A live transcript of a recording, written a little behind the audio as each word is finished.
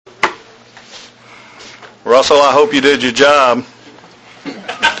Russell, I hope you did your job.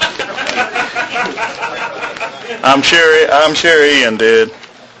 I'm sure Ian did.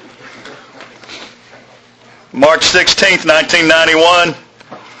 March 16th, 1991.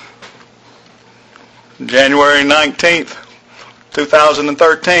 January 19th,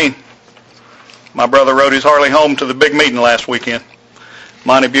 2013. My brother rode his Harley home to the big meeting last weekend.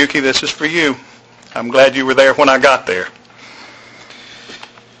 Monty Buki, this is for you. I'm glad you were there when I got there.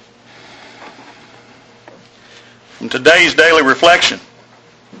 From today's daily reflection,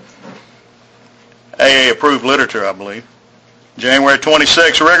 AA approved literature, I believe. January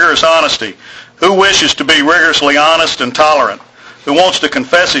 26, rigorous honesty. Who wishes to be rigorously honest and tolerant? Who wants to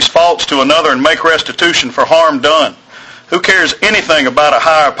confess his faults to another and make restitution for harm done? Who cares anything about a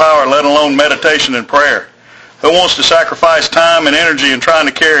higher power, let alone meditation and prayer? Who wants to sacrifice time and energy in trying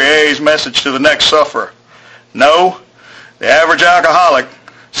to carry AA's message to the next sufferer? No, the average alcoholic,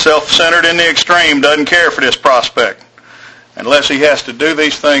 self-centered in the extreme, doesn't care for this prospect unless he has to do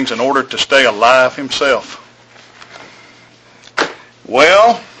these things in order to stay alive himself.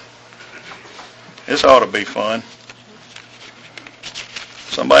 Well, this ought to be fun.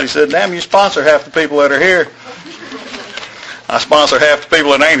 Somebody said, damn, you sponsor half the people that are here. I sponsor half the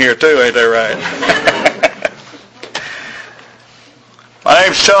people that ain't here too, ain't that right? My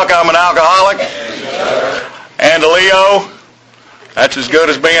name's Chuck. I'm an alcoholic. And a Leo. That's as good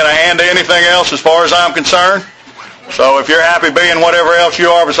as being a hand to anything else as far as I'm concerned. So if you're happy being whatever else you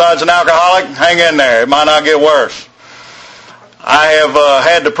are besides an alcoholic, hang in there. It might not get worse. I have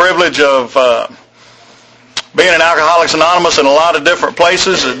had the privilege of being in Alcoholics Anonymous in a lot of different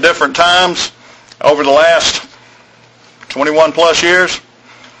places at different times over the last 21 plus years.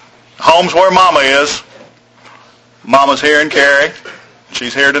 Home's where Mama is. Mama's here in Cary.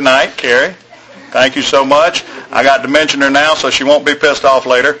 She's here tonight, Cary. Thank you so much. I got to mention her now so she won't be pissed off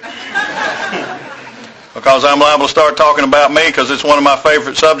later. Because I'm liable to start talking about me because it's one of my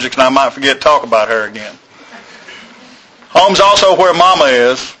favorite subjects and I might forget to talk about her again. Home's also where Mama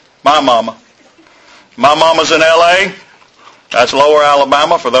is, my mama. My mama's in L.A. That's Lower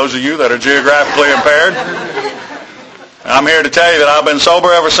Alabama for those of you that are geographically impaired. I'm here to tell you that I've been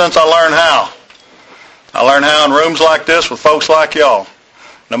sober ever since I learned how. I learned how in rooms like this with folks like y'all.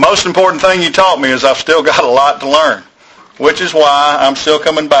 The most important thing you taught me is I've still got a lot to learn, which is why I'm still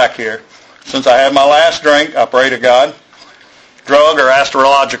coming back here. Since I had my last drink, I pray to God, drug or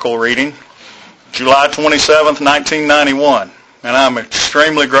astrological reading, July 27th, 1991. And I'm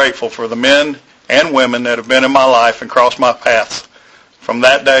extremely grateful for the men and women that have been in my life and crossed my paths from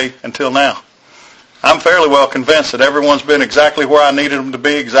that day until now. I'm fairly well convinced that everyone's been exactly where I needed them to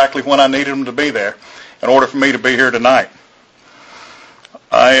be, exactly when I needed them to be there, in order for me to be here tonight.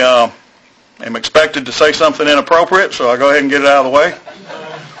 I am expected to say something inappropriate, so I'll go ahead and get it out of the way.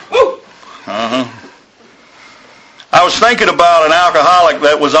 I was thinking about an alcoholic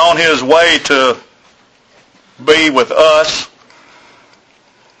that was on his way to be with us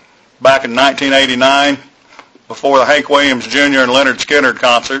back in 1989 before the Hank Williams Jr. and Leonard Skinner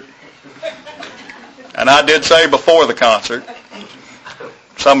concert. And I did say before the concert.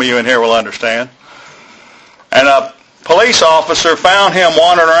 Some of you in here will understand. And a police officer found him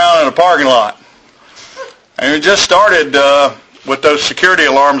wandering around in a parking lot. And he just started with those security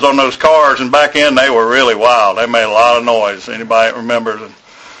alarms on those cars, and back in they were really wild. They made a lot of noise. Anybody that remembers?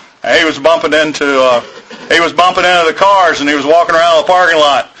 And he was bumping into the cars, and he was walking around the parking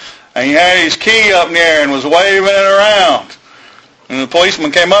lot. And he had his key up in the air and was waving it around. And the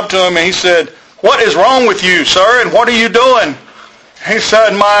policeman came up to him and he said, "What is wrong with you, sir, and what are you doing?" He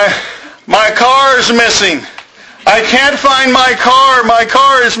said, my car is missing. I can't find my car. My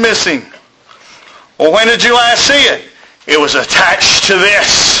car is missing. Well, when did you last see it? It was attached to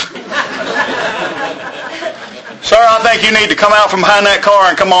this. Sir, I think you need to come out from behind that car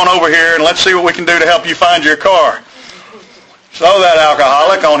and come on over here and let's see what we can do to help you find your car. So that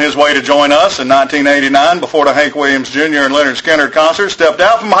alcoholic, on his way to join us in 1989 before the Hank Williams Jr. and Leonard Skinner concert, stepped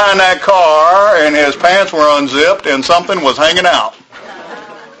out from behind that car and his pants were unzipped and something was hanging out.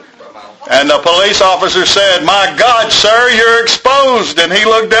 And the police officer said, "My God, sir, you're exposed." And he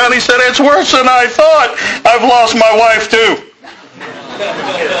looked down and he said, "It's worse than I thought. I've lost my wife too."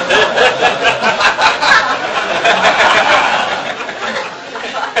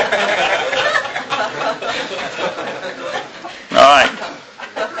 All right.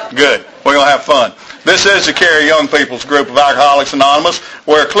 Good. We're going to have fun. This is the Cary Young People's group of Alcoholics Anonymous,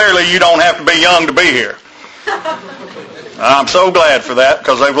 where clearly you don't have to be young to be here. I'm so glad for that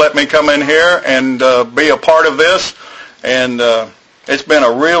because they've let me come in here and be a part of this, and it's been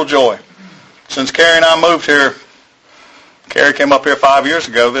a real joy. Since Cary and I moved here, Cary came up here 5 years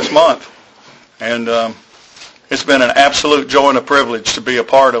ago this month, and It's been an absolute joy and a privilege to be a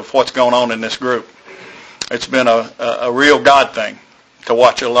part of what's going on in this group. It's been a real God thing to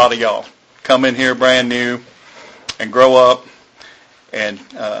watch a lot of y'all come in here brand new and grow up and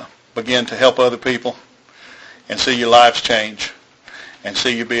begin to help other people and see your lives change and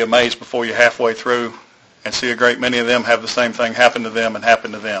see you be amazed before you're halfway through and see a great many of them have the same thing happen to them and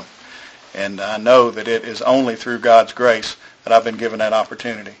happen to them. And I know that it is only through God's grace that I've been given that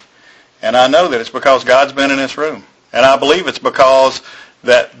opportunity. And I know that it's because God's been in this room. And I believe it's because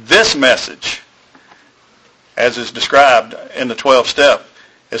that this message, as is described in the 12th step,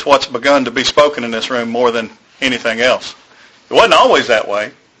 is what's begun to be spoken in this room more than anything else. It wasn't always that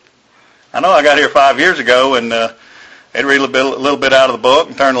way. I know I got here 5 years ago and they'd read a little bit out of the book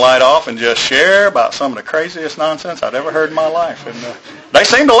and turn the light off and just share about some of the craziest nonsense I'd ever heard in my life. And they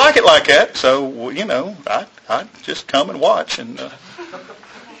seemed to like it like that, so, I'd just come and watch. And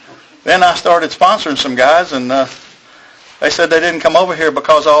then I started sponsoring some guys, and they said they didn't come over here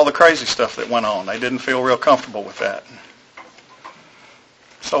because of all the crazy stuff that went on. They didn't feel real comfortable with that.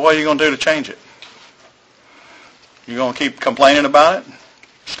 So what are you going to do to change it? You going to keep complaining about it?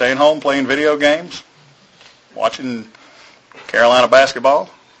 Staying home playing video games? Watching Carolina basketball?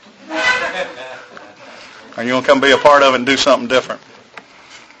 Or you going to come be a part of it and do something different?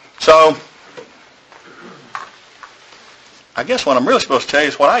 So, I guess what I'm really supposed to tell you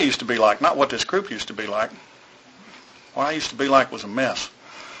is what I used to be like, not what this group used to be like. What I used to be like was a mess.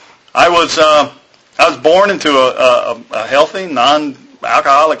 I was born into a healthy,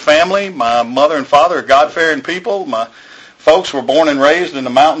 non-alcoholic family. My mother and father are God-fearing people. My folks were born and raised in the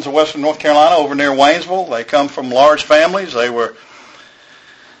mountains of western North Carolina over near Waynesville. They come from large families. They were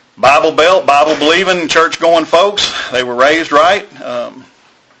Bible Belt, Bible-believing, church-going folks. They were raised right.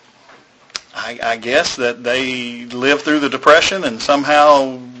 I guess that they lived through the Depression and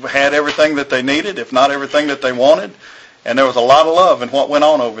somehow had everything that they needed, if not everything that they wanted. And there was a lot of love in what went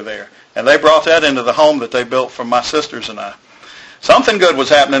on over there. And they brought that into the home that they built for my sisters and I. Something good was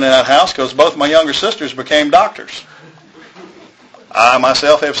happening in that house because both my younger sisters became doctors. I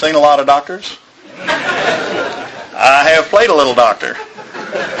myself have seen a lot of doctors. I have played a little doctor.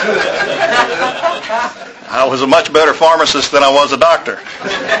 I was a much better pharmacist than I was a doctor.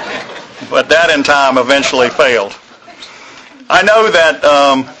 But that in time eventually failed. I know that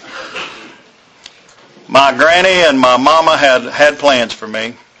my granny and my mama had plans for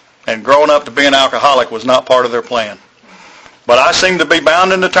me, and growing up to be an alcoholic was not part of their plan. But I seemed to be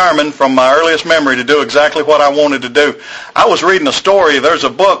bound and determined from my earliest memory to do exactly what I wanted to do. I was reading a story. There's a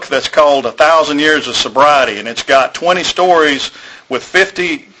book that's called 1,000 Years of Sobriety, and it's got 20 stories with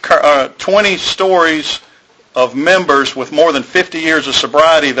 20 stories of members with more than 50 years of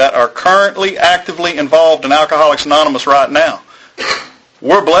sobriety that are currently actively involved in Alcoholics Anonymous right now.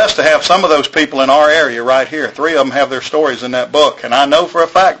 We're blessed to have some of those people in our area right here. 3 of them have their stories in that book, and I know for a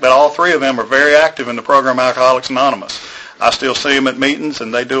fact that all 3 of them are very active in the program Alcoholics Anonymous. I still see them at meetings,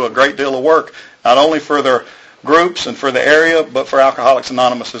 and they do a great deal of work, not only for their groups and for the area, but for Alcoholics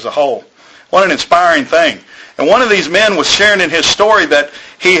Anonymous as a whole. What an inspiring thing. And one of these men was sharing in his story that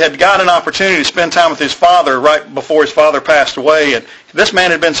he had got an opportunity to spend time with his father right before his father passed away. And this man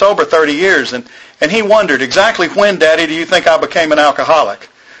had been sober 30 years. And he wondered, exactly when, Daddy, do you think I became an alcoholic?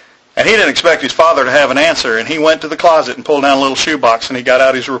 And he didn't expect his father to have an answer. And he went to the closet and pulled down a little shoebox and he got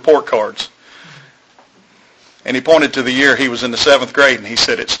out his report cards. And he pointed to the year he was in the 7th grade and he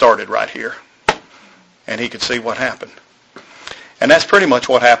said, it started right here. And he could see what happened. And that's pretty much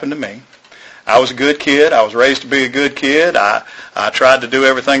what happened to me. I was a good kid. I was raised to be a good kid. I tried to do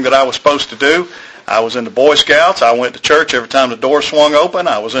everything that I was supposed to do. I was in the Boy Scouts. I went to church every time the door swung open.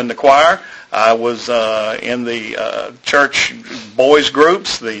 I was in the choir. I was in the church boys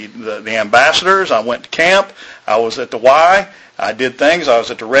groups, the ambassadors. I went to camp. I was at the Y. I did things. I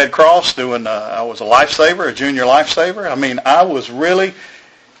was at the Red Cross doing, I was a lifesaver, a junior lifesaver. I mean, I was really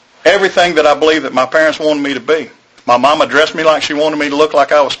everything that I believe that my parents wanted me to be. My mama dressed me like she wanted me to look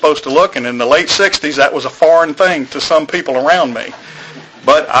like I was supposed to look, and in the late 60s, that was a foreign thing to some people around me.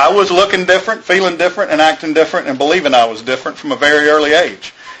 But I was looking different, feeling different, and acting different, and believing I was different from a very early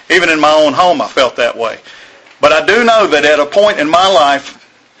age. Even in my own home, I felt that way. But I do know that at a point in my life,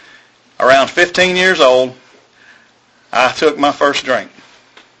 around 15 years old, I took my first drink.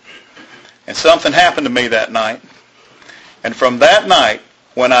 And something happened to me that night. And from that night,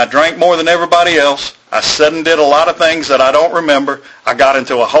 when I drank more than everybody else, I said and did a lot of things that I don't remember. I got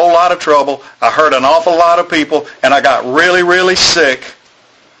into a whole lot of trouble. I hurt an awful lot of people. And I got really, really sick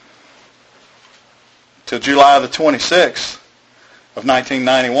till July the 26th of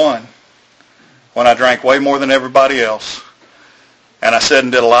 1991 when I drank way more than everybody else. And I said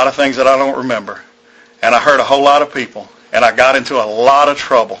and did a lot of things that I don't remember. and I hurt a whole lot of people, and I got into a lot of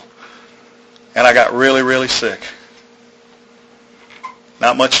trouble, and I got really, really sick.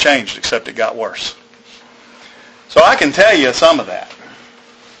 Not much changed except it got worse. So I can tell you some of that.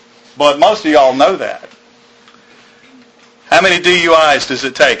 But most of y'all know that. How many DUIs does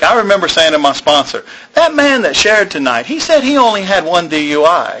it take? I remember saying to my sponsor, that man that shared tonight, he said he only had 1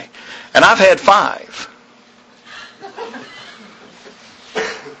 DUI, and I've had 5.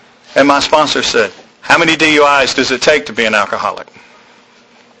 And my sponsor said, how many DUIs does it take to be an alcoholic?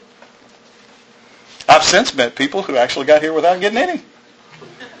 I've since met people who actually got here without getting any.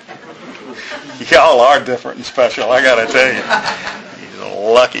 Y'all are different and special, I got to tell you.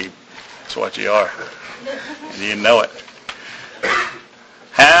 You're lucky. That's what you are. And you know it.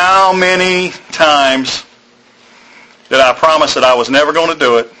 How many times did I promise that I was never going to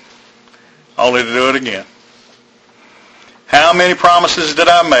do it, only to do it again? How many promises did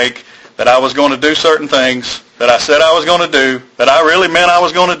I make that I was going to do certain things that I said I was going to do, that I really meant I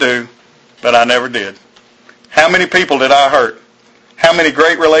was going to do, but I never did? How many people did I hurt? How many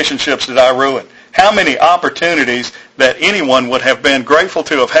great relationships did I ruin? How many opportunities that anyone would have been grateful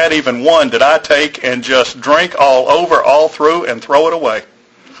to have had even one did I take and just drink all over, all through, and throw it away?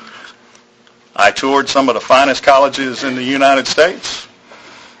 I toured some of the finest colleges in the United States.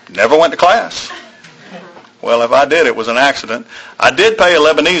 Never went to class. Well, if I did, it was an accident. I did pay a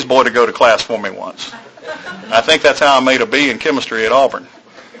Lebanese boy to go to class for me once. I think that's how I made a B in chemistry at Auburn.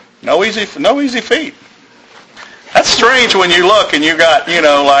 No easy feat. That's strange when you look and you got, you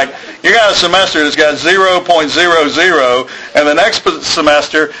got a semester that's got 0.00, and the next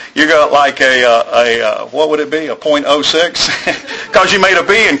semester you got like what would it be, a 0.06, because you made a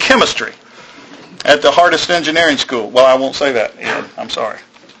B in chemistry at the hardest engineering school. Well, I won't say that, Ian. I'm sorry.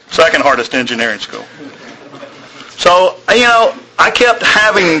 Second hardest engineering school. So, I kept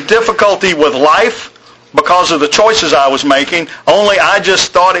having difficulty with life because of the choices I was making, only I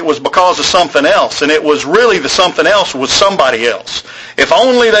just thought it was because of something else, and it was really the something else was somebody else. If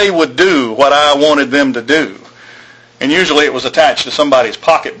only they would do what I wanted them to do. And usually it was attached to somebody's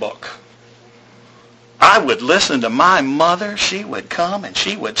pocketbook. I would listen to my mother. She would come and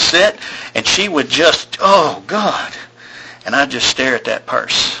she would sit and she would just, oh God. And I'd just stare at that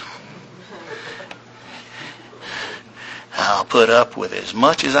purse. I'll put up with as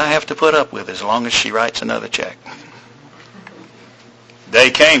much as I have to put up with as long as she writes another check.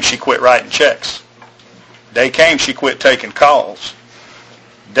 Day came, she quit writing checks. Day came, she quit taking calls.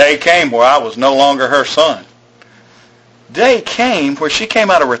 Day came where I was no longer her son. Day came where she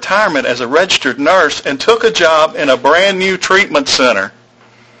came out of retirement as a registered nurse and took a job in a brand new treatment center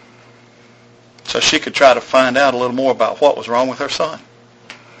so she could try to find out a little more about what was wrong with her son.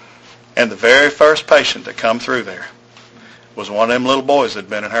 And the very first patient that come through there was one of them little boys that had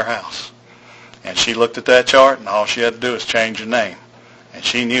been in her house. And she looked at that chart, and all she had to do was change the name. And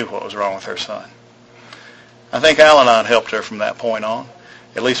she knew what was wrong with her son. I think Al-Anon helped her from that point on.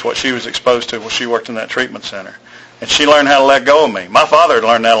 At least what she was exposed to when she worked in that treatment center. And she learned how to let go of me. My father had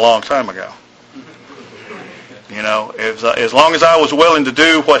learned that a long time ago. As long as I was willing to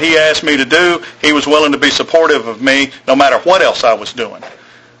do what he asked me to do, he was willing to be supportive of me no matter what else I was doing.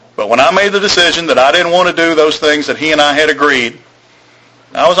 But when I made the decision that I didn't want to do those things that he and I had agreed,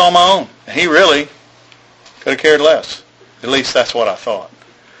 I was on my own. And he really could have cared less. At least that's what I thought.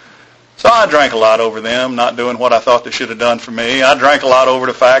 So I drank a lot over them, not doing what I thought they should have done for me. I drank a lot over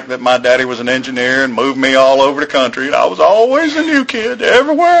the fact that my daddy was an engineer and moved me all over the country. I was always a new kid.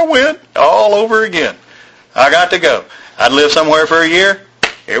 Everywhere I went, all over again. I got to go. I'd live somewhere for a year.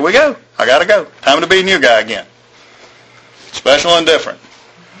 Here we go. I got to go. Time to be a new guy again. Special and different.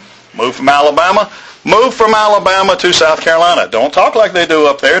 Moved from Alabama to South Carolina. Don't talk like they do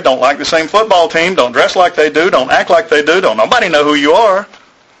up there. Don't like the same football team. Don't dress like they do. Don't act like they do. Don't nobody know who you are.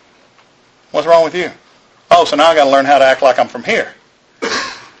 What's wrong with you? Oh, so now I got to learn how to act like I'm from here.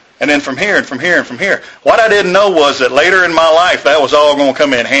 And then from here and from here and from here. What I didn't know was that later in my life that was all going to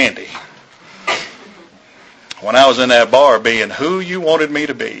come in handy. When I was in that bar being who you wanted me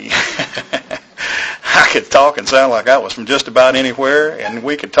to be. I could talk and sound like I was from just about anywhere, and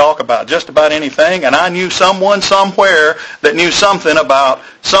we could talk about just about anything, and I knew someone somewhere that knew something about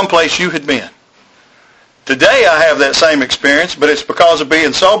someplace you had been. Today I have that same experience, but it's because of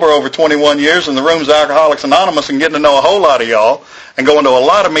being sober over 21 years in the rooms of Alcoholics Anonymous and getting to know a whole lot of y'all and going to a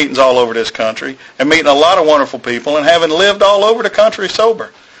lot of meetings all over this country and meeting a lot of wonderful people and having lived all over the country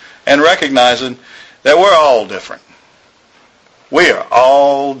sober and recognizing that we're all different. We are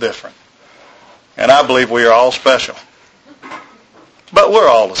all different. And I believe we are all special. But we're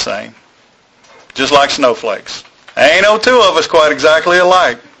all the same. Just like snowflakes. Ain't no two of us quite exactly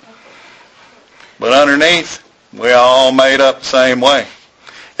alike. But underneath, we're all made up the same way.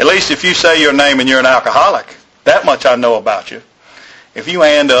 At least if you say your name and you're an alcoholic, that much I know about you. If you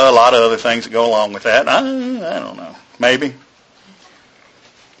add a lot of other things that go along with that, I don't know. Maybe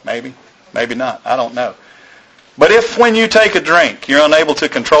not. I don't know. But if when you take a drink, you're unable to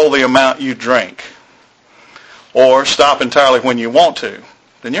control the amount you drink, or stop entirely when you want to,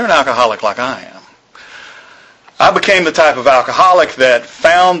 then you're an alcoholic like I am. I became the type of alcoholic that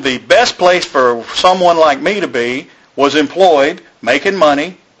found the best place for someone like me to be was employed, making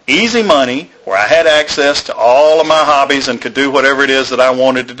money, easy money, where I had access to all of my hobbies and could do whatever it is that I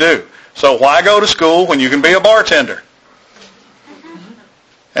wanted to do. So why go to school when you can be a bartender?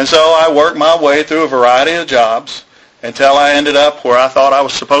 And so I worked my way through a variety of jobs until I ended up where I thought I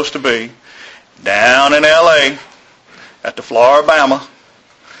was supposed to be, down in L.A. at the Floribama,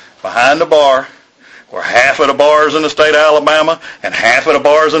 behind the bar, where half of the bars in the state of Alabama and half of the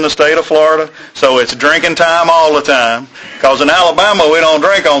bars in the state of Florida. So it's drinking time all the time. Because in Alabama, we don't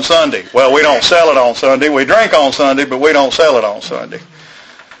drink on Sunday. Well, we don't sell it on Sunday. We drink on Sunday, but we don't sell it on Sunday.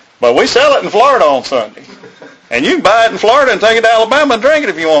 But we sell it in Florida on Sunday. And you can buy it in Florida and take it to Alabama and drink it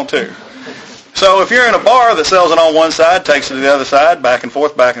if you want to. So if you're in a bar that sells it on one side, takes it to the other side, back and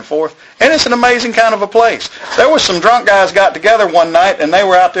forth, and it's an amazing kind of a place. There was some drunk guys got together one night, and they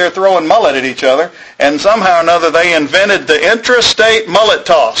were out there throwing mullet at each other, and somehow or another they invented the intrastate mullet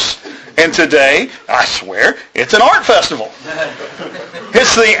toss. And today, I swear, it's an art festival.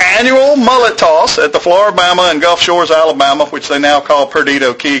 It's the annual mullet toss at the Floribama and Gulf Shores, Alabama, which they now call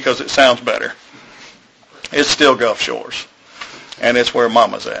Perdido Key because it sounds better. It's still Gulf Shores, and it's where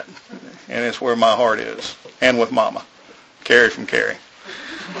Mama's at. And it's where my heart is, and with Mama, Carrie from Carrie.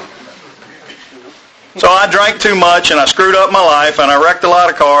 So I drank too much, and I screwed up my life, and I wrecked a lot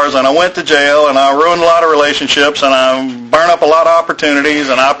of cars, and I went to jail, and I ruined a lot of relationships, and I burned up a lot of opportunities,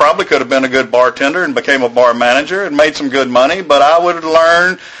 and I probably could have been a good bartender and became a bar manager and made some good money, but I would have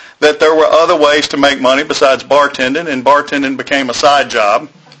learned that there were other ways to make money besides bartending, and bartending became a side job,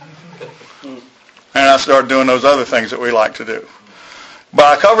 and I started doing those other things that we like to do. But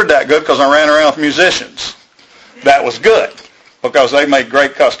I covered that good because I ran around with musicians. That was good because they made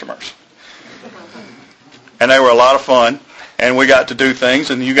great customers. And they were a lot of fun. And we got to do things,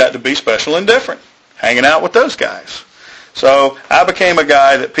 and you got to be special and different, hanging out with those guys. So I became a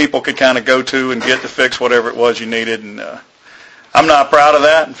guy that people could kind of go to and get to fix whatever it was you needed. And I'm not proud of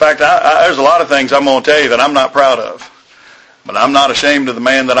that. In fact, there's a lot of things I'm going to tell you that I'm not proud of. But I'm not ashamed of the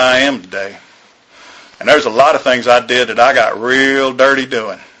man that I am today. And there's a lot of things I did that I got real dirty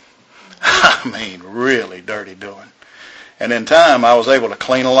doing. I mean, really dirty doing. And in time, I was able to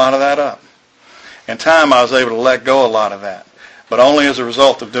clean a lot of that up. In time, I was able to let go a lot of that. But only as a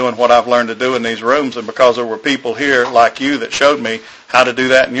result of doing what I've learned to do in these rooms, and because there were people here like you that showed me how to do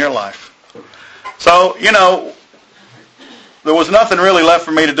that in your life. So, there was nothing really left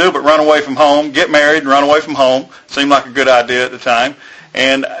for me to do but run away from home, get married and run away from home. Seemed like a good idea at the time.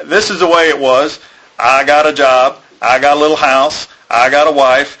 And this is the way it was. I got a job. I got a little house. I got a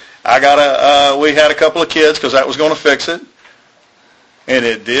wife. We had a couple of kids because that was going to fix it. And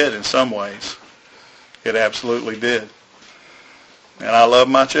it did in some ways. It absolutely did. And I love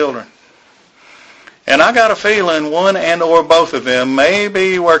my children. And I got a feeling one and or both of them may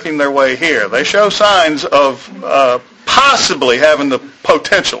be working their way here. They show signs of possibly having the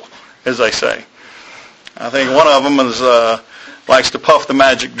potential, as they say. I think one of them likes to puff the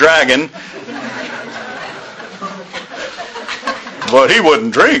magic dragon. But he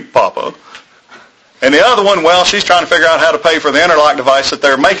wouldn't drink, Papa. And the other one, well, she's trying to figure out how to pay for the interlock device that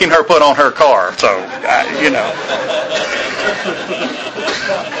they're making her put on her car. So, And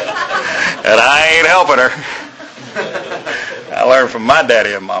I ain't helping her. I learned from my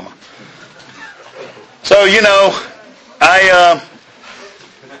daddy and mama. So,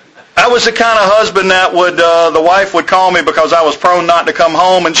 I was the kind of husband that the wife would call me because I was prone not to come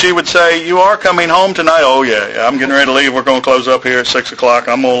home, and she would say, "You are coming home tonight?" "Oh, yeah, I'm getting ready to leave. We're going to close up here at 6 o'clock.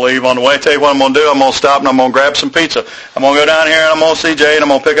 I'm going to leave on the way. Tell you what I'm going to do. I'm going to stop, and I'm going to grab some pizza. I'm going to go down here, and I'm going to see Jay, and I'm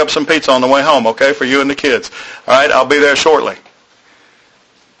going to pick up some pizza on the way home, okay, for you and the kids. All right, I'll be there shortly."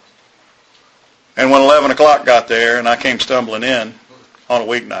 And when 11 o'clock got there, and I came stumbling in on a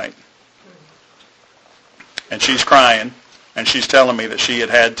weeknight, and she's crying, and she's telling me that she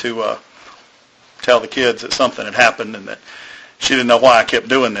had to tell the kids that something had happened and that she didn't know why I kept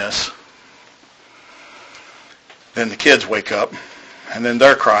doing this. Then the kids wake up, and then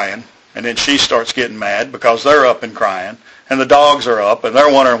they're crying, and then she starts getting mad because they're up and crying, and the dogs are up, and they're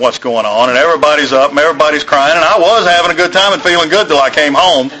wondering what's going on, and everybody's up, and everybody's crying, and I was having a good time and feeling good till I came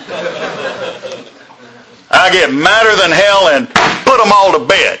home. I get madder than hell and put them all to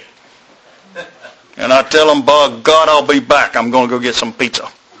bed. And I tell him, by God, I'll be back. I'm going to go get some pizza. So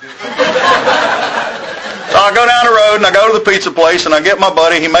I go down the road and I go to the pizza place and I get my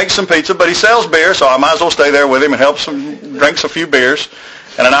buddy. He makes some pizza, but he sells beer, so I might as well stay there with him and help him drinks a few beers.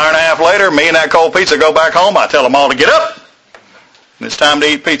 And an hour and a half later, me and that cold pizza go back home. I tell them all to get up. And it's time to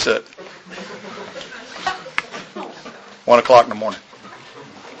eat pizza at 1 o'clock in the morning.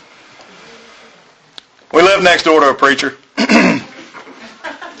 We live next door to a preacher, a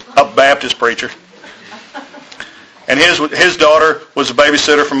Baptist preacher. And his daughter was a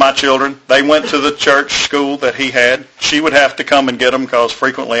babysitter for my children. They went to the church school that he had. She would have to come and get them because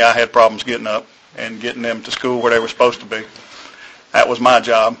frequently I had problems getting up and getting them to school where they were supposed to be. That was my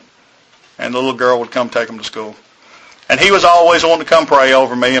job. And the little girl would come take them to school. And he was always wanting to come pray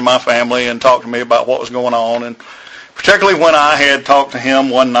over me and my family and talk to me about what was going on. And particularly when I had talked to him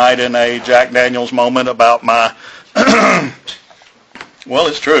one night in a Jack Daniels moment about my, well,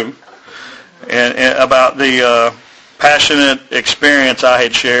 it's true, and about the passionate experience I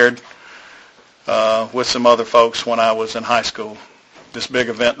had shared with some other folks when I was in high school. This big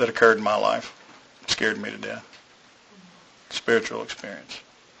event that occurred in my life scared me to death. Spiritual experience.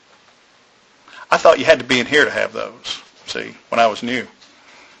 I thought you had to be in here to have those, see, when I was new.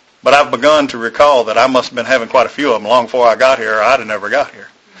 But I've begun to recall that I must have been having quite a few of them long before I got here, or I'd have never got here.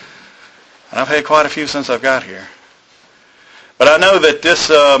 And I've had quite a few since I've got here. But I know that this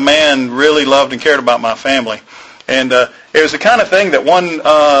man really loved and cared about my family. And it was the kind of thing that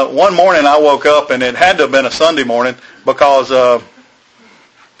one morning I woke up, and it had to have been a Sunday morning, because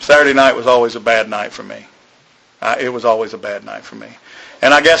Saturday night was always a bad night for me. It was always a bad night for me.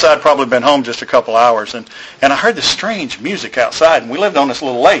 And I guess I'd probably been home just a couple hours. And I heard this strange music outside. And we lived on this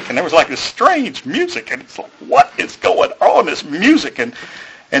little lake. And there was like this strange music. And it's like, what is going on, this music? And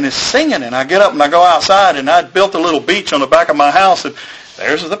it's singing. And I get up and I go outside. And I'd built a little beach on the back of my house. And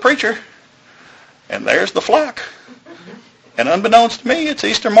there's the preacher. And there's the flock. And unbeknownst to me, it's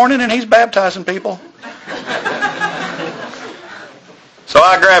Easter morning and he's baptizing people. So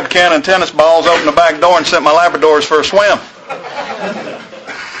I grabbed a can of tennis balls, opened the back door, and sent my Labradors for a swim.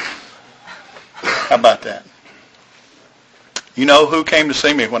 How about that? You know who came to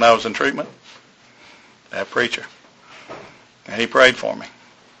see me when I was in treatment? That preacher. And he prayed for me.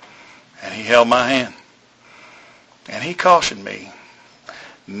 And he held my hand. And he cautioned me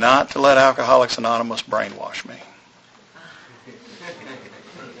not to let Alcoholics Anonymous brainwash me.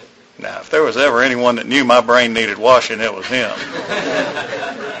 Now, if there was ever anyone that knew my brain needed washing, it was him.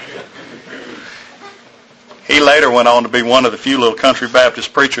 He later went on to be one of the few little country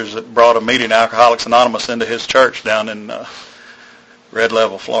Baptist preachers that brought a meeting of Alcoholics Anonymous into his church down in Red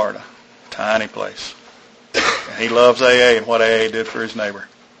Level, Florida. Tiny place. And he loves AA and what AA did for his neighbor.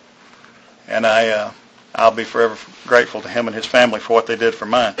 And I'll be forever grateful to him and his family for what they did for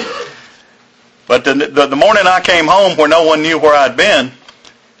mine. But the morning I came home where no one knew where I'd been,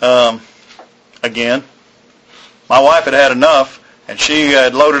 again, my wife had had enough, and she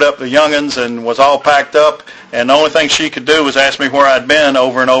had loaded up the young'uns and was all packed up, and the only thing she could do was ask me where I'd been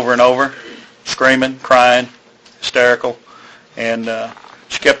over and over and over, screaming, crying, hysterical, and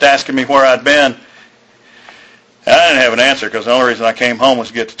she kept asking me where I'd been. And I didn't have an answer because the only reason I came home was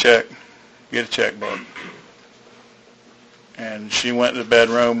to get a checkbook. And she went to the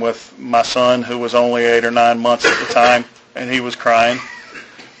bedroom with my son, who was only 8 or 9 months at the time, and he was crying.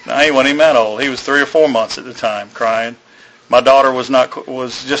 No, he wasn't even that old. He was 3 or 4 months at the time, crying. My daughter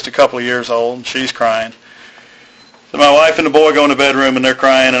was just a couple of years old, and she's crying. So my wife and the boy go in the bedroom, and they're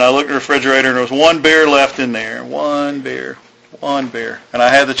crying, and I looked at the refrigerator, and there was one beer left in there. One beer. And I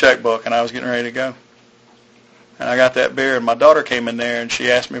had the checkbook, and I was getting ready to go. And I got that beer, and my daughter came in there, and she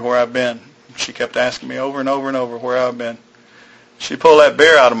asked me where I've been. She kept asking me over and over and over where I've been. She pulled that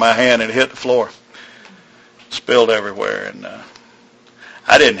beer out of my hand, and it hit the floor. Spilled everywhere, and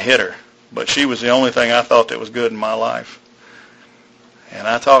I didn't hit her, but she was the only thing I thought that was good in my life. And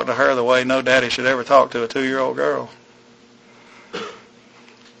I talked to her the way no daddy should ever talk to a 2-year-old girl.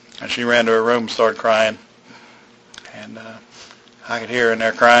 And she ran to her room and started crying. And I could hear her in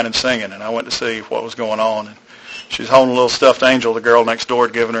there crying and singing, and I went to see what was going on. And she was holding a little stuffed angel the girl next door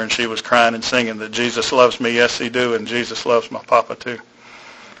had given her, and she was crying and singing that Jesus loves me, yes he do, and Jesus loves my papa too.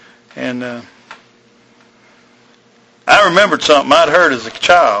 And I remembered something I'd heard as a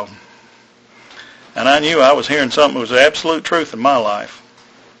child, and I knew I was hearing something that was the absolute truth in my life.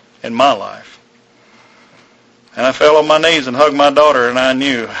 And I fell on my knees and hugged my daughter, and I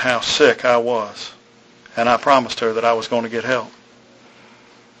knew how sick I was. And I promised her that I was going to get help.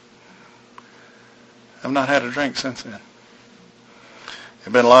 I've not had a drink since then. There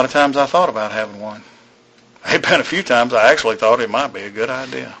have been a lot of times I thought about having one. There have been a few times I actually thought it might be a good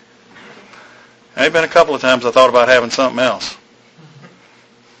idea. There have been a couple of times I thought about having something else.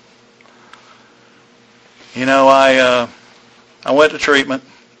 You know, I went to treatment.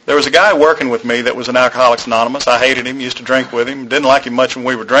 There was a guy working with me that was an Alcoholics Anonymous. I hated him, used to drink with him, didn't like him much when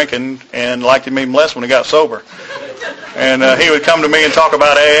we were drinking, and liked him even less when he got sober. And he would come to me and talk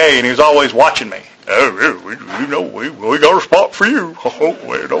about AA, and he was always watching me. Oh, you know, we got a spot for you. Oh,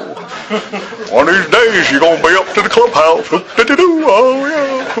 you know, one of these days you're going to be up to the clubhouse. Oh,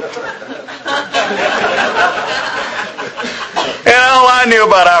 yeah. And all I knew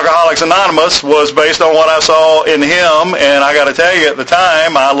about Alcoholics Anonymous was based on what I saw in him, and I got to tell you, at the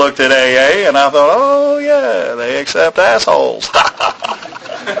time, I looked at AA, and I thought, oh, yeah, they accept assholes.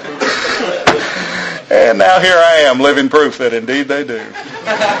 And now here I am, living proof that indeed they do.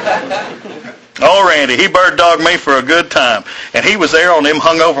 Oh, Randy, he bird dogged me for a good time. And he was there on them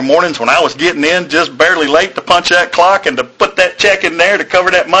hungover mornings when I was getting in just barely late to punch that clock and to put that check in there to cover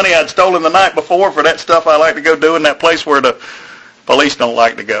that money I'd stolen the night before for that stuff I like to go do in that place where the police don't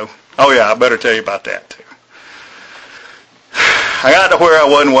like to go. Oh, yeah, I better tell you about that, too. I got to where I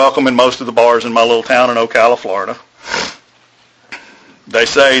wasn't welcome in most of the bars in my little town in Ocala, Florida. They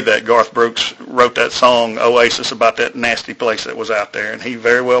say that Garth Brooks wrote that song, Oasis, about that nasty place that was out there, and he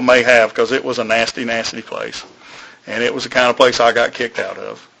very well may have, because it was a nasty, nasty place. And it was the kind of place I got kicked out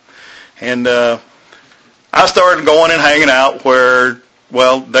of. And I started going and hanging out where,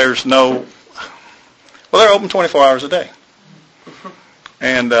 they're open 24 hours a day.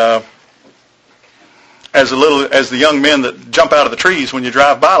 And as the young men that jump out of the trees when you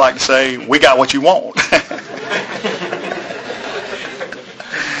drive by like to say, we got what you want.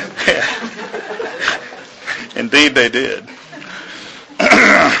 Indeed they did.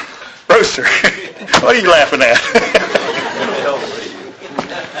 Rooster, what are you laughing at?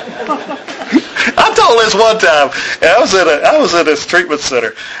 I told this one time, I was at this treatment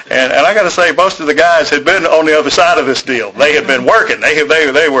center, and I got to say, most of the guys had been on the other side of this deal. They had been working.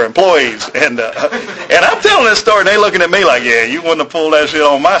 They were employees, and I'm telling this story, and they looking at me like, yeah, you wouldn't have pulled that shit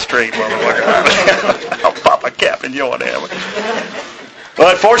on my street, motherfucker. I'll pop a cap in your hammer.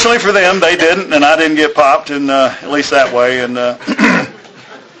 But fortunately for them, they didn't, and I didn't get popped, and at least that way. And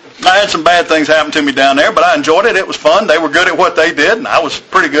I had some bad things happen to me down there, but I enjoyed it. It was fun. They were good at what they did, and I was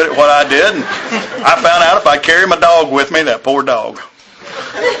pretty good at what I did. And I found out if I carry my dog with me, that poor dog,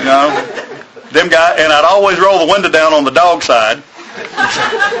 you know, them guys, and I'd always roll the window down on the dog side.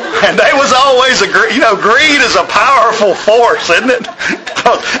 And they was always greed is a powerful force, isn't it?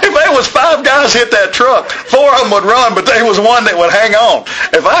 If there was 5 guys hit that truck, 4 of them would run, but there was one that would hang on.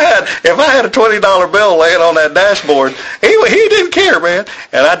 If I had a $20 bill laying on that dashboard, he didn't care, man.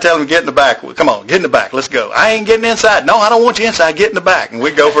 And I'd tell him, get in the back. Come on, get in the back. Let's go. I ain't getting inside. No, I don't want you inside. Get in the back. And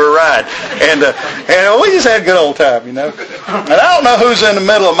we'd go for a ride. And we just had a good old time, you know. And I don't know who's in the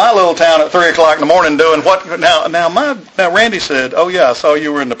middle of my little town at 3 o'clock in the morning doing what. Now Randy said, oh yeah, I saw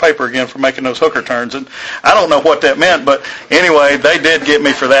you were in the paper again for making those hooker turns, and I don't know what that meant, but anyway, they did get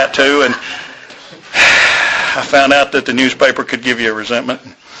me for that too, and I found out that the newspaper could give you a resentment.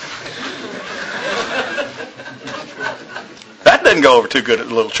 That didn't go over too good at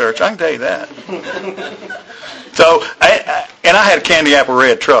the little church, I can tell you that. So, I had a candy apple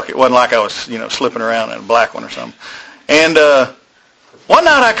red truck. It wasn't like I was, slipping around in a black one or something. And one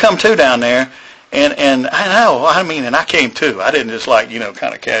night I come to down there, and I came to. I didn't just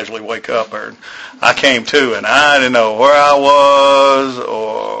kind of casually wake up, or I came to, and I didn't know where I was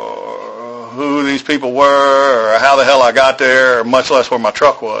or who these people were or how the hell I got there, or much less where my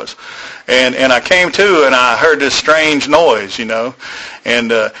truck was. And I came to, and I heard this strange noise, and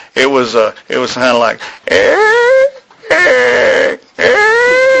it was kind of like,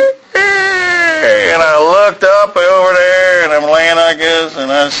 and I looked up over there, and I'm laying like this,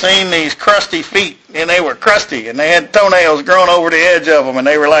 and I seen these crusty feet, and they were crusty, and they had toenails growing over the edge of them, and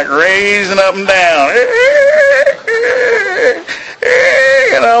they were like raising up and down.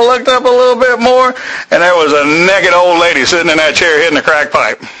 And I looked up a little bit more, and there was a naked old lady sitting in that chair hitting a crack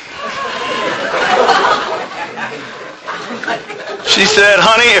pipe. She said,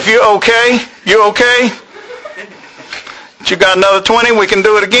 honey, if you're okay, you okay? You got another 20, we can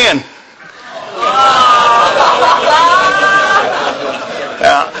do it again.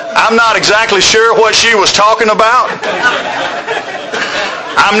 Now, I'm not exactly sure what she was talking about.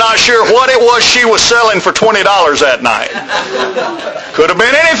 I'm not sure what it was she was selling for $20 that night. Could have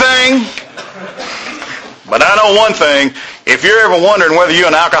been anything. But I know one thing. If you're ever wondering whether you're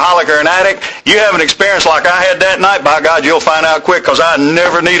an alcoholic or an addict, you have an experience like I had that night, by God, you'll find out quick, because I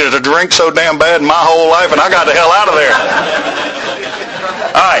never needed a drink so damn bad in my whole life, and I got the hell out of there.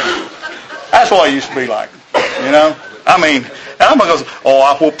 All right. That's what I used to be like, I mean, And I'm going to go, oh,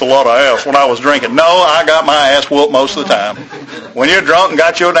 I whooped a lot of ass when I was drinking. No, I got my ass whooped most of the time. When you're drunk and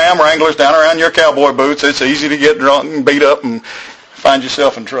got your damn Wranglers down around your cowboy boots, it's easy to get drunk and beat up and find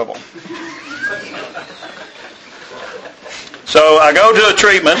yourself in trouble. So I go to a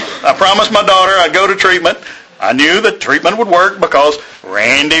treatment. I promised my daughter I'd go to treatment. I knew that treatment would work because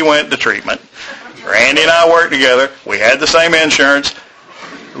Randy went to treatment. Randy and I worked together. We had the same insurance.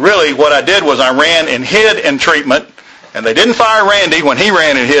 Really, what I did was I ran and hid in treatment, and they didn't fire Randy when he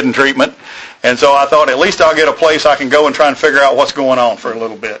ran and hid in treatment. And so I thought, at least I'll get a place I can go and try and figure out what's going on for a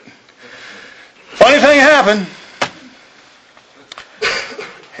little bit. Funny thing happened.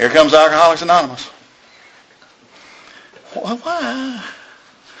 Here comes Alcoholics Anonymous. Well, why?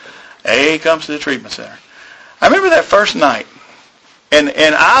 A comes to the treatment center. I remember that first night. And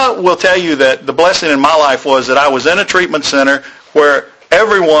I will tell you that the blessing in my life was that I was in a treatment center where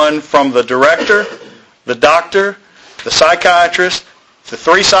everyone from the director, the doctor, the psychiatrist, the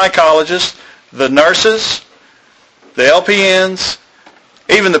 3 psychologists, the nurses, the LPNs,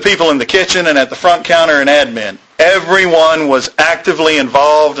 even the people in the kitchen and at the front counter and admin, everyone was actively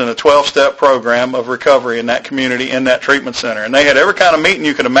involved in a 12-step program of recovery in that community, in that treatment center. And they had every kind of meeting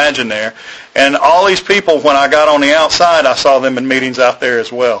you could imagine there. And all these people, when I got on the outside, I saw them in meetings out there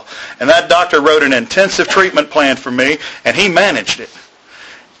as well. And that doctor wrote an intensive treatment plan for me, and he managed it.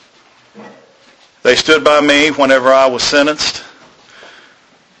 They stood by me whenever I was sentenced.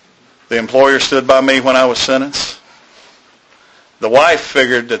 The employer stood by me when I was sentenced. The wife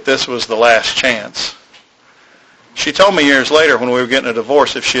figured that this was the last chance. She told me years later when we were getting a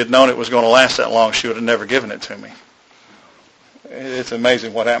divorce, if she had known it was going to last that long, she would have never given it to me. It's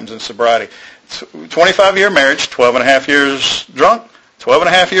amazing what happens in sobriety. 25-year marriage, 12 and a half years drunk, 12 and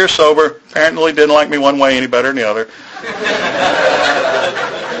a half years sober. Apparently didn't like me one way any better than the other.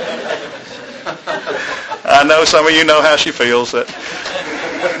 I know some of you know how she feels. That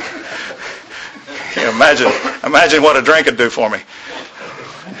imagine what a drink would do for me.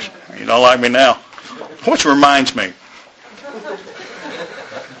 You don't like me now. Which reminds me,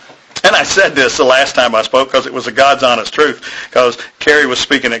 and I said this the last time I spoke because it was a God's honest truth, because Carrie was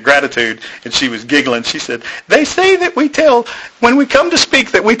speaking at Gratitude and she was giggling. She said, they say that when we come to speak,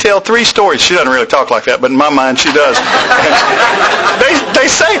 that we tell 3 stories. She doesn't really talk like that, but in my mind she does. they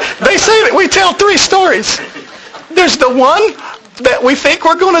say that we tell 3 stories. There's the one that we think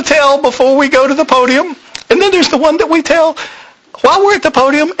we're going to tell before we go to the podium, and then there's the one that we tell while we're at the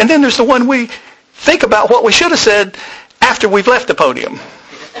podium, and then there's the one we think about what we should have said after we've left the podium.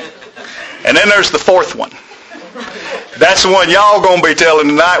 And then there's the 4th one. That's the one y'all going to be telling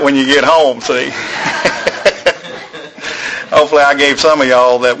tonight when you get home, see. Hopefully I gave some of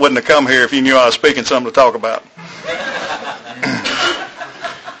y'all that wouldn't have come here if you knew I was speaking something to talk about.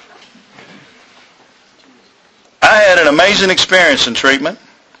 I had an amazing experience in treatment.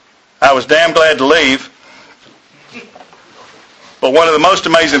 I was damn glad to leave. But one of the most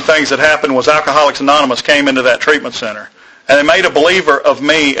amazing things that happened was Alcoholics Anonymous came into that treatment center. And they made a believer of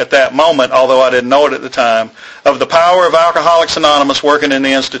me at that moment, although I didn't know it at the time, of the power of Alcoholics Anonymous working in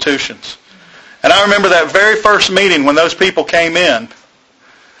the institutions. And I remember that very first meeting when those people came in.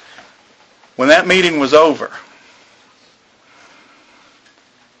 When that meeting was over,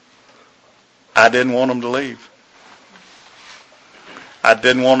 I didn't want them to leave. I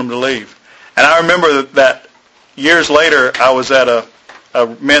didn't want them to leave. And I remember that years later, I was at a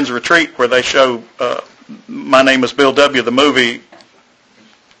men's retreat where they show My Name is Bill W., the movie,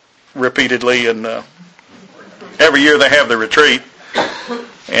 repeatedly, and every year they have the retreat.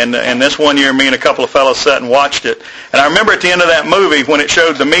 And this one year, me and a couple of fellows sat and watched it. And I remember at the end of that movie when it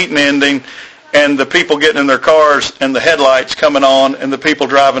showed the meeting ending and the people getting in their cars and the headlights coming on and the people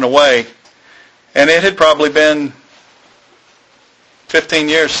driving away. And it had probably been 15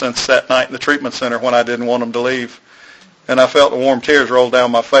 years since that night in the treatment center when I didn't want them to leave. And I felt the warm tears roll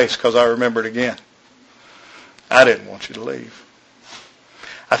down my face because I remembered again. I didn't want you to leave.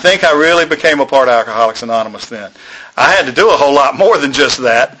 I think I really became a part of Alcoholics Anonymous then. I had to do a whole lot more than just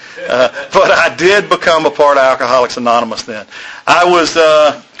that, but I did become a part of Alcoholics Anonymous then. I was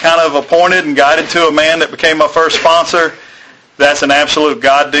kind of appointed and guided to a man that became my first sponsor. That's an absolute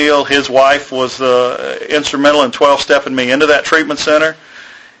God deal. His wife was instrumental in 12-stepping me into that treatment center.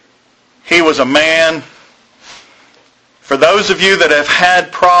 He was a man. For those of you that have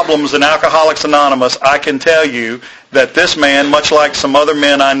had problems in Alcoholics Anonymous, I can tell you that this man, much like some other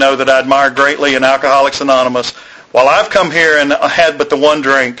men I know that I admire greatly in Alcoholics Anonymous, while I've come here and had but the one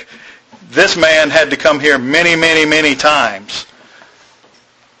drink, this man had to come here many, many, many times.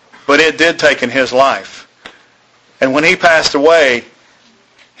 But it did take in his life. And when he passed away,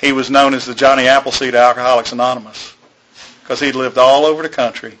 he was known as the Johnny Appleseed of Alcoholics Anonymous. because he'd lived all over the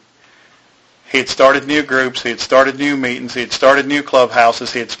country. He had started new groups. He had started new meetings. He had started new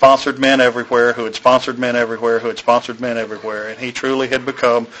clubhouses. He had sponsored men everywhere who had sponsored men everywhere who had sponsored men everywhere. And he truly had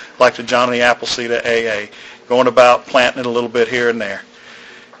become like the Johnny Appleseed of AA, going about planting it a little bit here and there.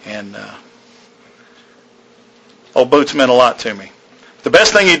 And old Boots meant a lot to me. The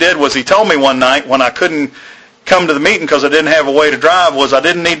best thing he did was he told me one night when I couldn't come to the meeting because I didn't have a way to drive was I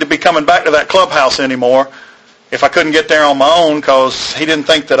didn't need to be coming back to that clubhouse anymore if I couldn't get there on my own, because he didn't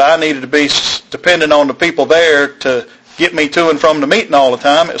think that I needed to be dependent on the people there to get me to and from the meeting all the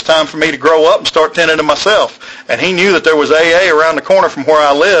time. It was time for me to grow up and start tending to myself. And he knew that there was AA around the corner from where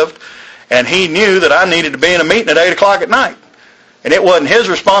I lived, and he knew that I needed to be in a meeting at 8 o'clock at night. And it wasn't his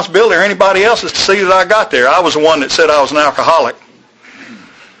responsibility or anybody else's to see that I got there. I was the one that said I was an alcoholic.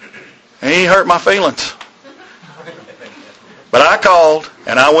 And he hurt my feelings. But I called,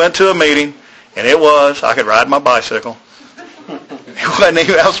 and I went to a meeting, and I could ride my bicycle. It wasn't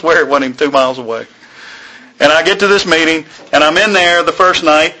even elsewhere. It wasn't even 2 miles away. And I get to this meeting, and I'm in there the first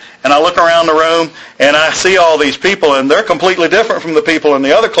night, and I look around the room, and I see all these people, and they're completely different from the people in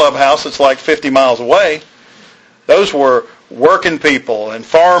the other clubhouse that's like 50 miles away. Those were working people and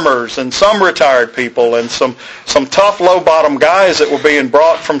farmers and some retired people and some tough low-bottom guys that were being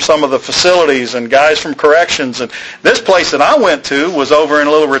brought from some of the facilities and guys from corrections. And this place that I went to was over in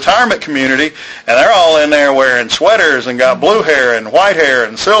a little retirement community, and they're all in there wearing sweaters and got blue hair and white hair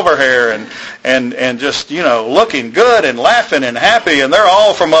and silver hair and just, looking good and laughing and happy, and they're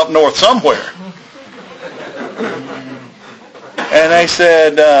all from up north somewhere. And they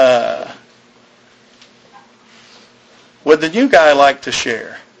said, would the new guy like to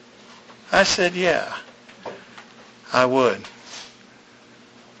share? I said, yeah, I would.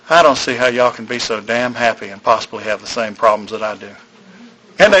 I don't see how y'all can be so damn happy and possibly have the same problems that I do.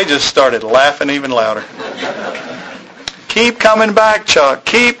 And they just started laughing even louder. Keep coming back, Chuck.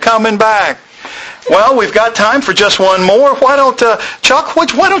 Keep coming back. Well, we've got time for just one more. Why don't, Chuck,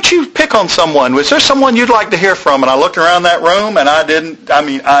 why don't you pick on someone? Was there someone you'd like to hear from? And I looked around that room, and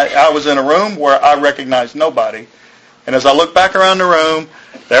I was in a room where I recognized nobody. And as I looked back around the room,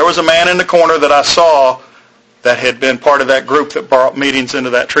 there was a man in the corner that I saw that had been part of that group that brought meetings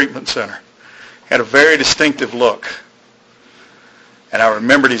into that treatment center. He had a very distinctive look. And I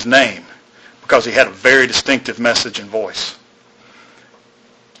remembered his name because he had a very distinctive message and voice.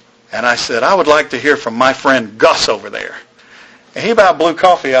 And I said, I would like to hear from my friend Gus over there. And he about blew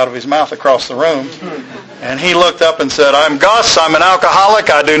coffee out of his mouth across the room. And he looked up and said, I'm Gus, I'm an alcoholic,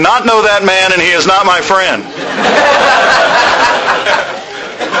 I do not know that man, and he is not my friend.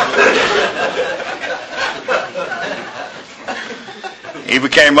 He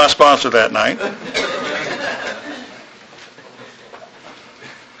became my sponsor that night.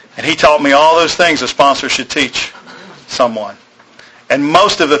 And he taught me all those things a sponsor should teach someone. And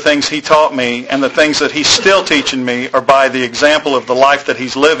most of the things he taught me and the things that he's still teaching me are by the example of the life that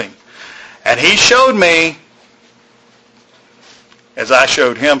he's living. And he showed me, as I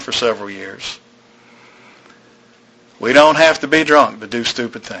showed him for several years, we don't have to be drunk to do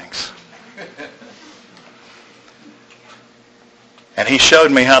stupid things. And he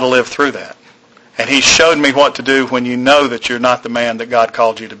showed me how to live through that. And he showed me what to do when you know that you're not the man that God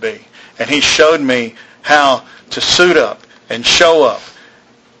called you to be. And he showed me how to suit up and show up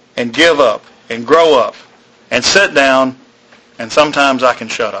and give up and grow up and sit down, and sometimes I can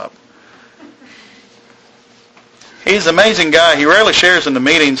shut up. He's an amazing guy. He rarely shares in the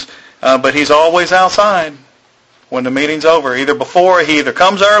meetings, but he's always outside when the meeting's over. He either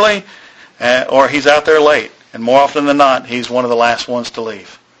comes early or he's out there late. And more often than not, he's one of the last ones to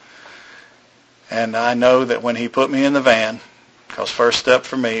leave. And I know that when he put me in the van, because first step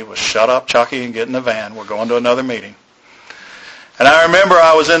for me was shut up, Chucky, and get in the van. We're going to another meeting. And I remember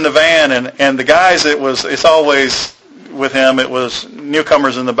I was in the van, and the guys, it's always with him, it was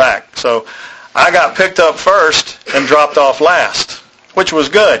newcomers in the back. So I got picked up first and dropped off last, which was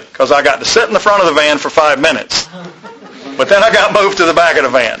good, because I got to sit in the front of the van for 5 minutes. But then I got moved to the back of the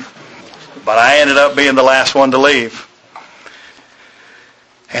van. But I ended up being the last one to leave.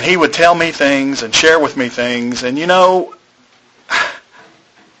 And he would tell me things and share with me things. And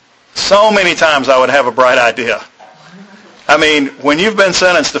so many times I would have a bright idea. I mean, when you've been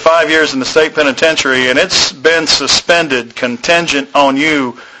sentenced to 5 years in the state penitentiary and it's been suspended contingent on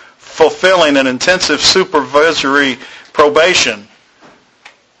you fulfilling an intensive supervisory probation,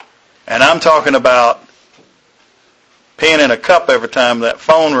 and I'm talking about peeing in a cup every time that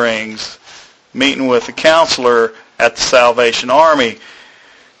phone rings, meeting with a counselor at the Salvation Army,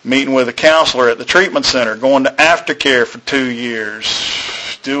 meeting with a counselor at the treatment center, going to aftercare for 2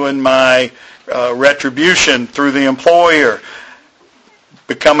 years, doing my retribution through the employer,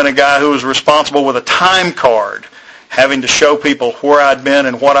 becoming a guy who was responsible with a time card, having to show people where I'd been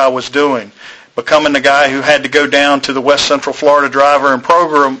and what I was doing, becoming the guy who had to go down to the West Central Florida Driver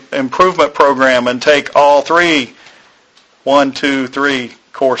Improvement Program and take all 3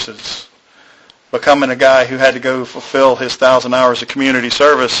 courses, becoming a guy who had to go fulfill his 1,000 hours of community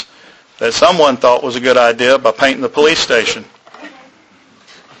service that someone thought was a good idea by painting the police station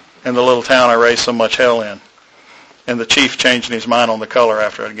in the little town I raised so much hell in. And the chief changing his mind on the color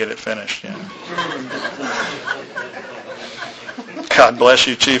after I'd get it finished. God bless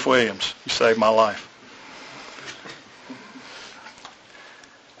you, Chief Williams. You saved my life.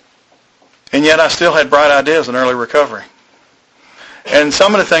 And yet I still had bright ideas in early recovery. And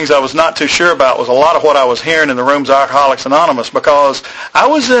some of the things I was not too sure about was a lot of what I was hearing in the rooms of Alcoholics Anonymous, because I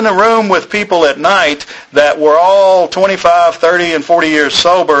was in a room with people at night that were all 25, 30, and 40 years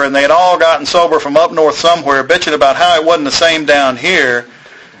sober, and they had all gotten sober from up north somewhere, bitching about how it wasn't the same down here.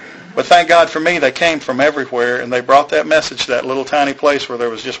 But thank God for me, they came from everywhere, and they brought that message to that little tiny place where there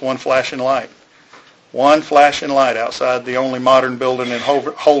was just one flashing light. One flashing light outside the only modern building in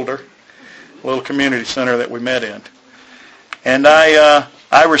Holder, a little community center that we met in. And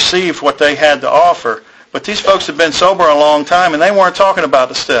I received what they had to offer. But these folks had been sober a long time, and they weren't talking about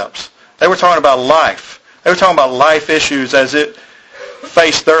the steps. They were talking about life. They were talking about life issues as it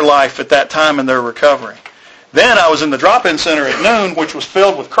faced their life at that time in their recovery. Then I was in the drop-in center at noon, which was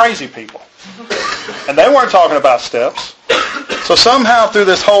filled with crazy people. And they weren't talking about steps. So somehow through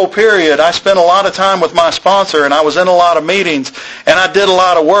this whole period, I spent a lot of time with my sponsor, and I was in a lot of meetings, and I did a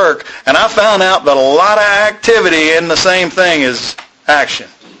lot of work, and I found out that a lot of activity in the same thing is action.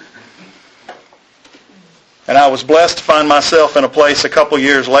 And I was blessed to find myself in a place a couple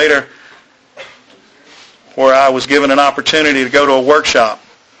years later where I was given an opportunity to go to a workshop.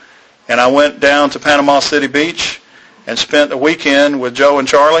 And I went down to Panama City Beach and spent a weekend with Joe and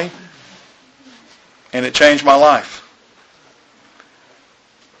Charlie, and it changed my life.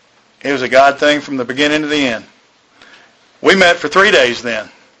 It was a God thing from the beginning to the end. We met for 3 days then.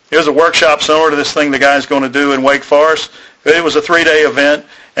 It was a workshop similar to this thing the guy's going to do in Wake Forest. It was a 3-day event,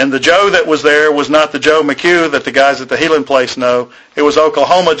 and the Joe that was there was not the Joe McHugh that the guys at the Healing Place know. It was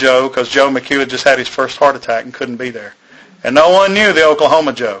Oklahoma Joe, because Joe McHugh had just had his first heart attack and couldn't be there. And no one knew the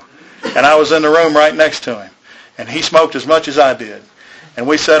Oklahoma Joe. And I was in the room right next to him. And he smoked as much as I did. And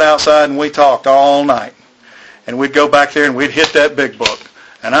we sat outside and we talked all night. And we'd go back there and we'd hit that big book.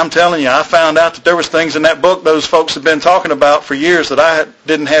 And I'm telling you, I found out that there was things in that book those folks had been talking about for years that I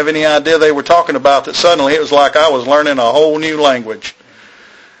didn't have any idea they were talking about, that suddenly it was like I was learning a whole new language.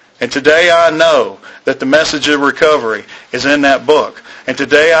 And today I know that the message of recovery is in that book. And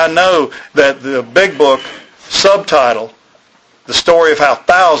today I know that the big book subtitle, the story of how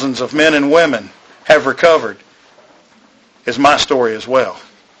thousands of men and women have recovered, is my story as well.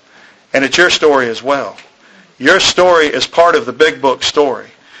 And it's your story as well. Your story is part of the big book story.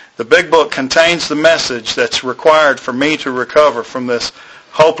 The big book contains the message that's required for me to recover from this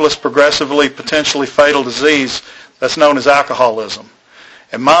hopeless, progressively, potentially fatal disease that's known as alcoholism.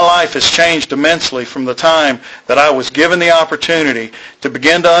 And my life has changed immensely from the time that I was given the opportunity to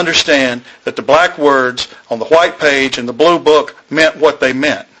begin to understand that the black words on the white page in the blue book meant what they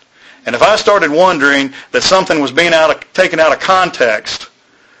meant. And if I started wondering that something was being taken out of context,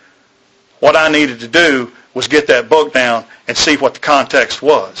 what I needed to do was get that book down and see what the context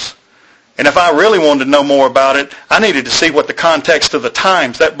was. And if I really wanted to know more about it, I needed to see what the context of the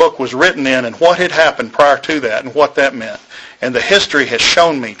times that book was written in and what had happened prior to that and what that meant. And the history has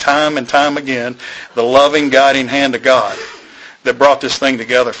shown me time and time again the loving, guiding hand of God that brought this thing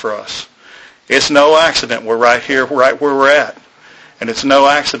together for us. It's no accident we're right here, right where we're at. And it's no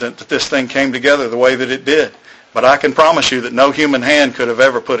accident that this thing came together the way that it did. But I can promise you that no human hand could have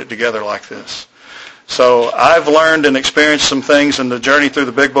ever put it together like this. So I've learned and experienced some things in the journey through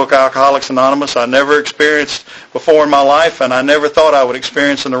the Big Book Alcoholics Anonymous I never experienced before in my life, and I never thought I would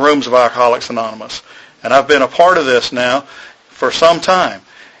experience in the rooms of Alcoholics Anonymous. And I've been a part of this now for some time.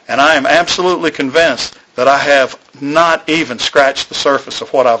 And I am absolutely convinced that I have not even scratched the surface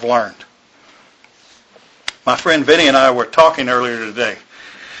of what I've learned. My friend Vinny and I were talking earlier today.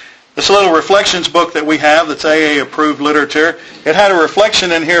 This little reflections book that we have that's AA-approved literature, it had a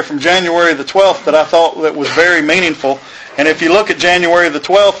reflection in here from January the 12th that I thought that was very meaningful. And if you look at January the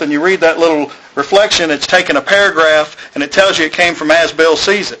 12th and you read that little reflection, it's taken a paragraph and it tells you it came from As Bill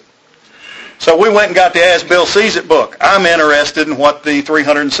Sees It. So we went and got the As Bill Sees It book. I'm interested in what the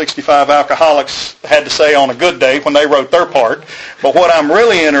 365 alcoholics had to say on a good day when they wrote their part. But what I'm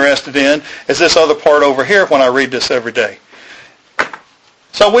really interested in is this other part over here when I read this every day.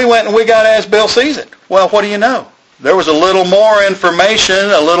 So we went and we got As Bill Sees It. Well, what do you know? There was a little more information,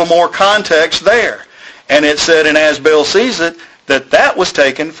 a little more context there. And it said in As Bill Sees It that was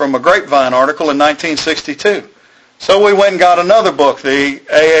taken from a Grapevine article in 1962. So we went and got another book, the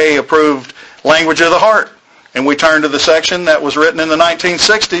AA-approved Language of the Heart. And we turned to the section that was written in the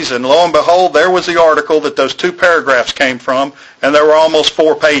 1960s, and lo and behold, there was the article that those 2 paragraphs came from, and there were almost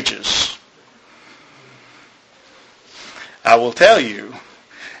 4 pages. I will tell you,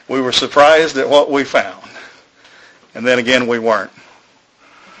 we were surprised at what we found. And then again, we weren't.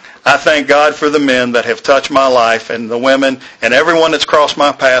 I thank God for the men that have touched my life, and the women, and everyone that's crossed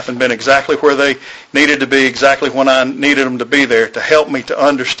my path and been exactly where they needed to be, exactly when I needed them to be there, to help me to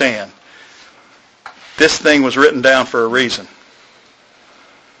understand. This thing was written down for a reason.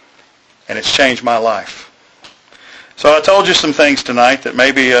 And it's changed my life. So I told you some things tonight that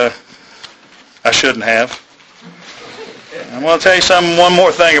maybe I shouldn't have. I'm going to tell you one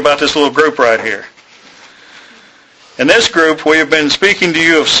more thing about this little group right here. In this group, we have been speaking to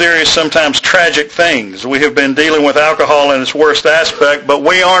you of serious, sometimes tragic things. We have been dealing with alcohol in its worst aspect, but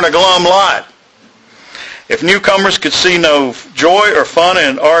we aren't a glum lot. If newcomers could see no joy or fun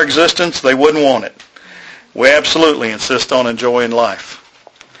in our existence, they wouldn't want it. We absolutely insist on enjoying life.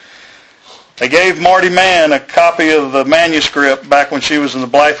 They gave Marty Mann a copy of the manuscript back when she was in the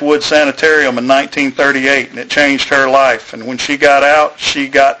Blythewood Sanitarium in 1938, and it changed her life. And when she got out, she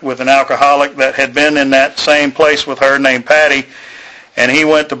got with an alcoholic that had been in that same place with her named Patty, and he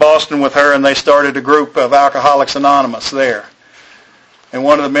went to Boston with her, and they started a group of Alcoholics Anonymous there. And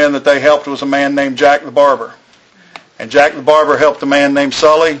one of the men that they helped was a man named Jack the Barber. And Jack the Barber helped a man named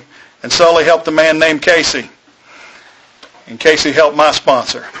Sully, and Sully helped a man named Casey. And Casey helped my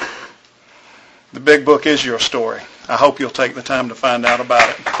sponsor. The big book is your story. I hope you'll take the time to find out about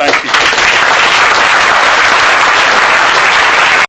it. Thank you.